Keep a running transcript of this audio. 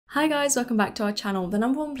Hi guys, welcome back to our channel, the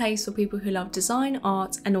number one place for people who love design,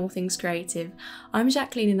 art and all things creative. I'm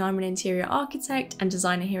Jacqueline and I'm an interior architect and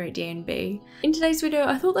designer here at D&B. In today's video,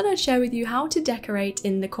 I thought that I'd share with you how to decorate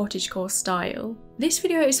in the cottagecore style. This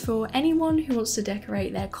video is for anyone who wants to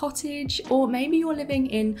decorate their cottage, or maybe you're living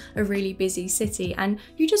in a really busy city and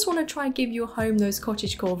you just want to try and give your home those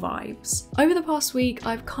cottagecore vibes. Over the past week,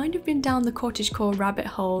 I've kind of been down the cottagecore rabbit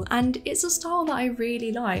hole and it's a style that I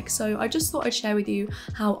really like, so I just thought I'd share with you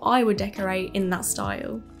how I would decorate in that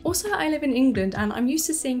style. Also, I live in England and I'm used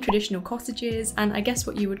to seeing traditional cottages and I guess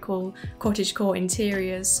what you would call cottagecore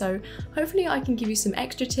interiors, so hopefully I can give you some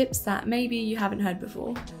extra tips that maybe you haven't heard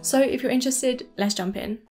before. So if you're interested, let's jump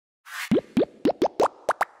in.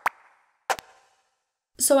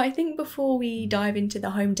 So I think before we dive into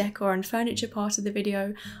the home decor and furniture part of the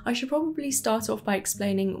video, I should probably start off by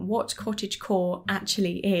explaining what cottagecore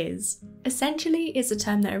actually is. Essentially, it's a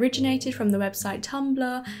term that originated from the website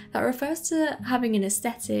Tumblr that refers to having an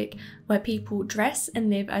aesthetic where people dress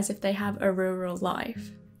and live as if they have a rural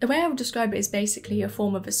life. The way I would describe it is basically a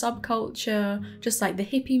form of a subculture, just like the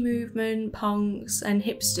hippie movement, punks and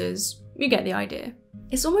hipsters. You get the idea.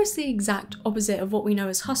 It's almost the exact opposite of what we know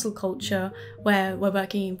as hustle culture, where we're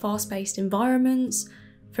working in fast-paced environments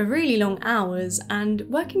for really long hours and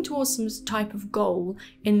working towards some type of goal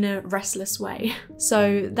in a restless way.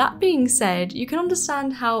 So that being said, you can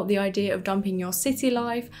understand how the idea of dumping your city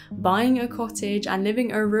life, buying a cottage and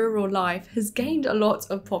living a rural life has gained a lot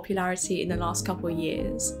of popularity in the last couple of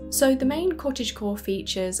years. So the main cottagecore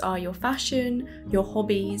features are your fashion, your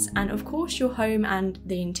hobbies, and of course your home and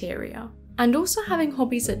the interior. And also having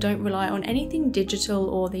hobbies that don't rely on anything digital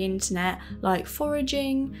or the internet, like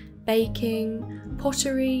foraging, baking,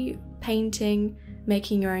 pottery, painting,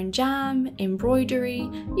 making your own jam, embroidery,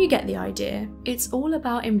 you get the idea. It's all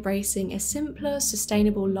about embracing a simpler,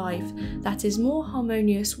 sustainable life that is more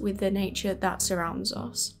harmonious with the nature that surrounds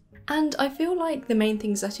us. And I feel like the main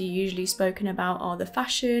things that are usually spoken about are the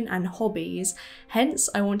fashion and hobbies, hence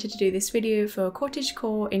I wanted to do this video for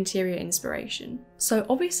cottagecore interior inspiration. So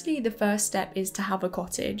obviously the first step is to have a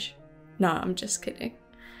cottage. No, I'm just kidding.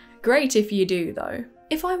 Great if you do though.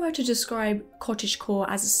 If I were to describe cottagecore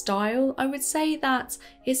as a style, I would say that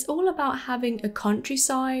it's all about having a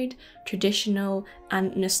countryside, traditional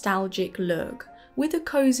and nostalgic look with a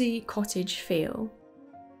cozy cottage feel.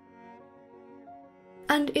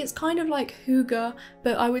 And it's kind of like hygge,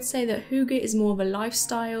 but I would say that hygge is more of a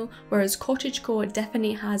lifestyle, whereas cottagecore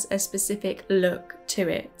definitely has a specific look to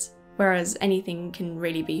it, whereas anything can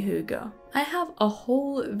really be hygge. I have a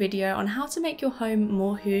whole video on how to make your home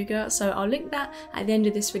more hygge, so I'll link that at the end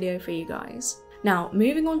of this video for you guys. Now,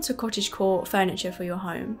 moving on to cottagecore furniture for your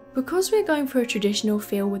home. Because we're going for a traditional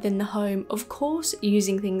feel within the home, of course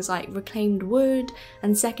using things like reclaimed wood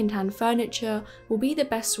and second-hand furniture will be the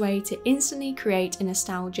best way to instantly create a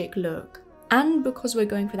nostalgic look. And because we're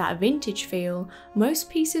going for that vintage feel, most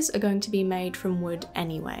pieces are going to be made from wood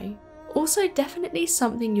anyway. Also, definitely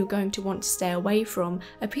something you're going to want to stay away from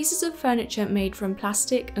are pieces of furniture made from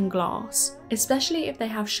plastic and glass, especially if they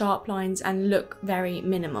have sharp lines and look very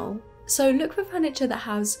minimal. So look for furniture that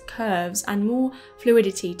has curves and more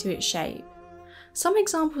fluidity to its shape. Some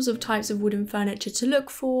examples of types of wooden furniture to look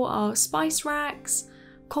for are spice racks,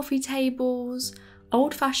 coffee tables,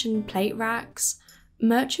 old-fashioned plate racks,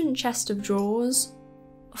 merchant chest of drawers,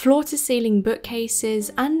 floor-to-ceiling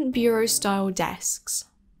bookcases, and bureau-style desks.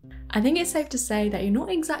 I think it's safe to say that you're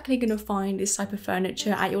not exactly going to find this type of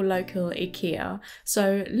furniture at your local IKEA,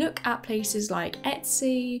 so look at places like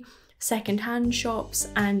Etsy, second-hand shops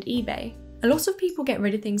and eBay. A lot of people get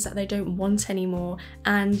rid of things that they don't want anymore,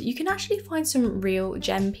 and you can actually find some real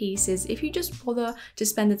gem pieces if you just bother to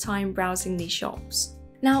spend the time browsing these shops.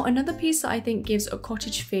 Now, another piece that I think gives a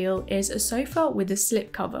cottage feel is a sofa with a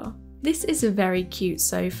slipcover. This is a very cute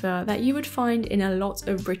sofa that you would find in a lot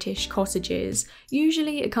of British cottages,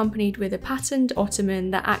 usually accompanied with a patterned ottoman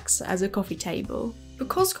that acts as a coffee table.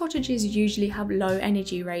 Because cottages usually have low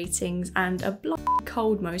energy ratings and are bloody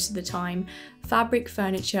cold most of the time, fabric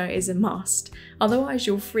furniture is a must, otherwise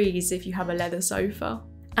you'll freeze if you have a leather sofa.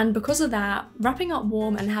 And because of that, wrapping up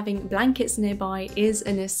warm and having blankets nearby is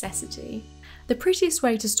a necessity. The prettiest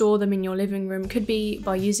way to store them in your living room could be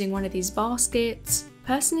by using one of these baskets.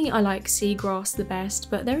 Personally, I like seagrass the best,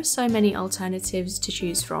 but there are so many alternatives to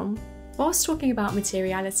choose from. Whilst talking about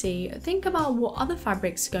materiality, think about what other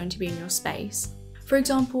fabrics are going to be in your space. For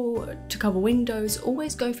example, to cover windows,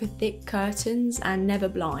 always go for thick curtains and never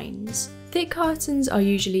blinds. Thick curtains are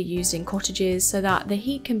usually used in cottages so that the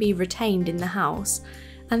heat can be retained in the house.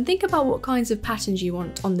 And think about what kinds of patterns you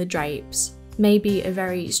want on the drapes. maybe a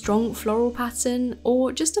very strong floral pattern,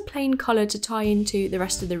 or just a plain colour to tie into the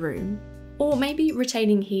rest of the room. Or maybe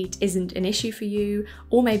retaining heat isn't an issue for you,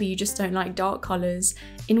 or maybe you just don't like dark colours,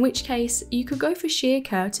 in which case you could go for sheer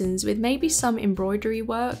curtains with maybe some embroidery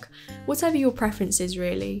work, whatever your preference is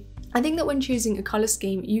really. I think that when choosing a colour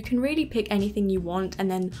scheme, you can really pick anything you want and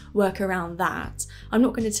then work around that. I'm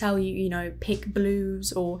not going to tell you, pick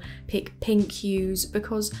blues or pick pink hues,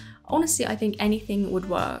 because honestly I think anything would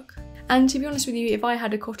work. And to be honest with you, if I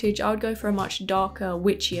had a cottage, I would go for a much darker,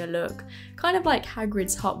 witchier look, kind of like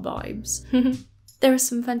Hagrid's hut vibes. There are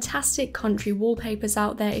some fantastic country wallpapers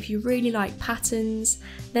out there if you really like patterns.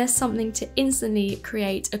 There's something to instantly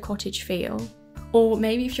create a cottage feel. Or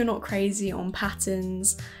maybe if you're not crazy on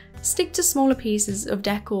patterns, stick to smaller pieces of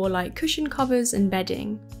decor like cushion covers and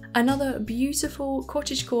bedding. Another beautiful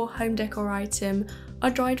cottagecore home decor item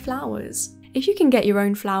are dried flowers. If you can get your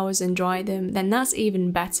own flowers and dry them, then that's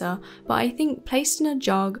even better, but I think placed in a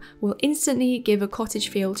jug will instantly give a cottage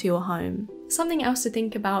feel to your home. Something else to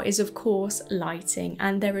think about is of course lighting,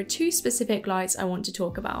 and there are two specific lights I want to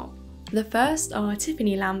talk about. The first are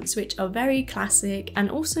Tiffany lamps, which are very classic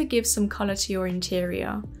and also give some colour to your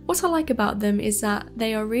interior. What I like about them is that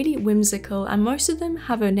they are really whimsical, and most of them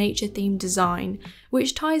have a nature themed design,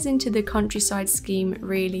 which ties into the countryside scheme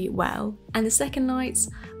really well. And the second lights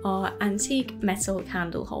are antique metal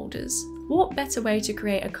candle holders. What better way to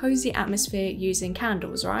create a cozy atmosphere using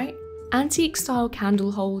candles, right? Antique style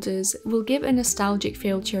candle holders will give a nostalgic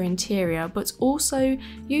feel to your interior, but also,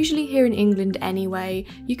 usually here in England anyway,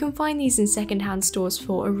 you can find these in secondhand stores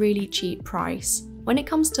for a really cheap price. When it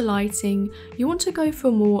comes to lighting, you want to go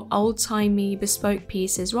for more old-timey bespoke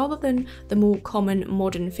pieces rather than the more common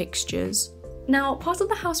modern fixtures. Now, part of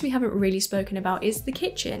the house we haven't really spoken about is the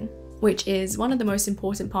kitchen, which is one of the most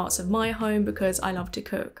important parts of my home because I love to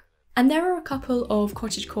cook. And there are a couple of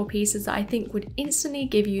cottagecore pieces that I think would instantly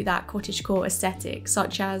give you that cottagecore aesthetic,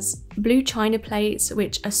 such as blue china plates,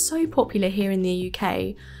 which are so popular here in the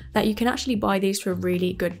UK that you can actually buy these for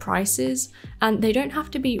really good prices, and they don't have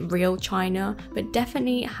to be real china, but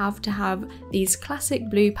definitely have to have these classic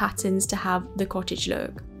blue patterns to have the cottage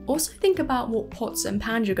look. Also think about what pots and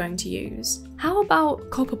pans you're going to use. How about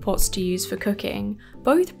copper pots to use for cooking?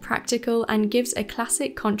 Both practical and gives a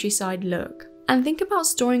classic countryside look. And think about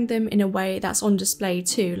storing them in a way that's on display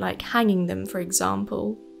too, like hanging them for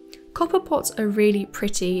example. Copper pots are really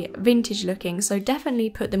pretty, vintage looking, so definitely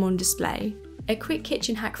put them on display. A quick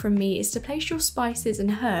kitchen hack from me is to place your spices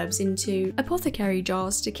and herbs into apothecary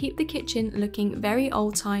jars to keep the kitchen looking very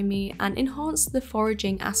old-timey and enhance the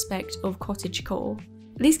foraging aspect of cottagecore.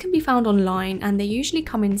 These can be found online and they usually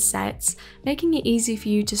come in sets, making it easy for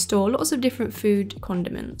you to store lots of different food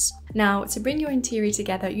condiments. Now, to bring your interior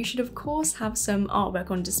together, you should of course have some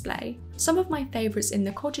artwork on display. Some of my favourites in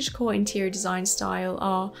the cottagecore interior design style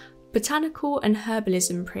are botanical and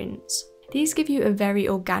herbalism prints. These give you a very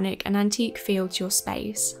organic and antique feel to your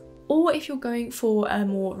space. Or if you're going for a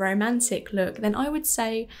more romantic look, then I would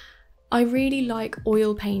say I really like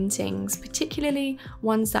oil paintings, particularly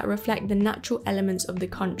ones that reflect the natural elements of the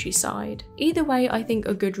countryside. Either way, I think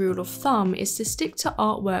a good rule of thumb is to stick to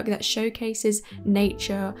artwork that showcases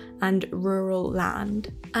nature and rural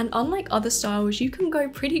land. And unlike other styles, you can go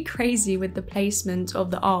pretty crazy with the placement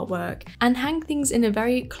of the artwork and hang things in a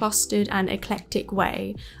very clustered and eclectic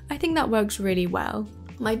way. I think that works really well.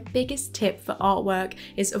 My biggest tip for artwork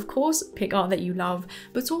is of course pick art that you love,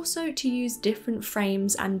 but also to use different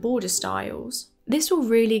frames and border styles. This will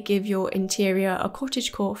really give your interior a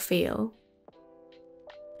cottagecore feel.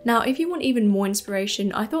 Now, if you want even more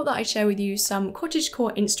inspiration, I thought that I'd share with you some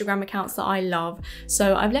cottagecore Instagram accounts that I love,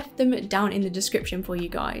 so I've left them down in the description for you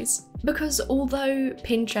guys. Because although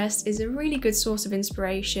Pinterest is a really good source of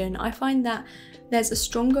inspiration, I find that there's a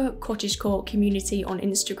stronger cottagecore community on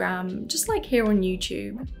Instagram, just like here on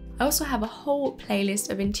YouTube. I also have a whole playlist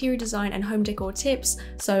of interior design and home decor tips,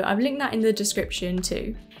 so I've linked that in the description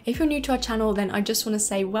too. If you're new to our channel, then I just want to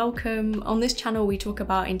say welcome. On this channel we talk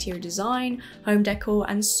about interior design, home decor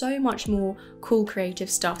and so much more cool creative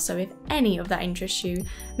stuff, so if any of that interests you,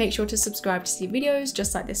 make sure to subscribe to see videos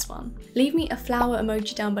just like this one. Leave me a flower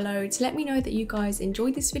emoji down below to let me know that you guys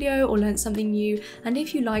enjoyed this video or learned something new, and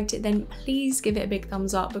if you liked it then please give it a big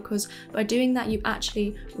thumbs up, because by doing that you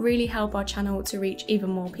actually really help our channel to reach even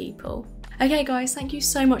more people. Okay guys, thank you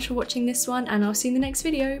so much for watching this one and I'll see you in the next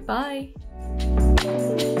video. Bye!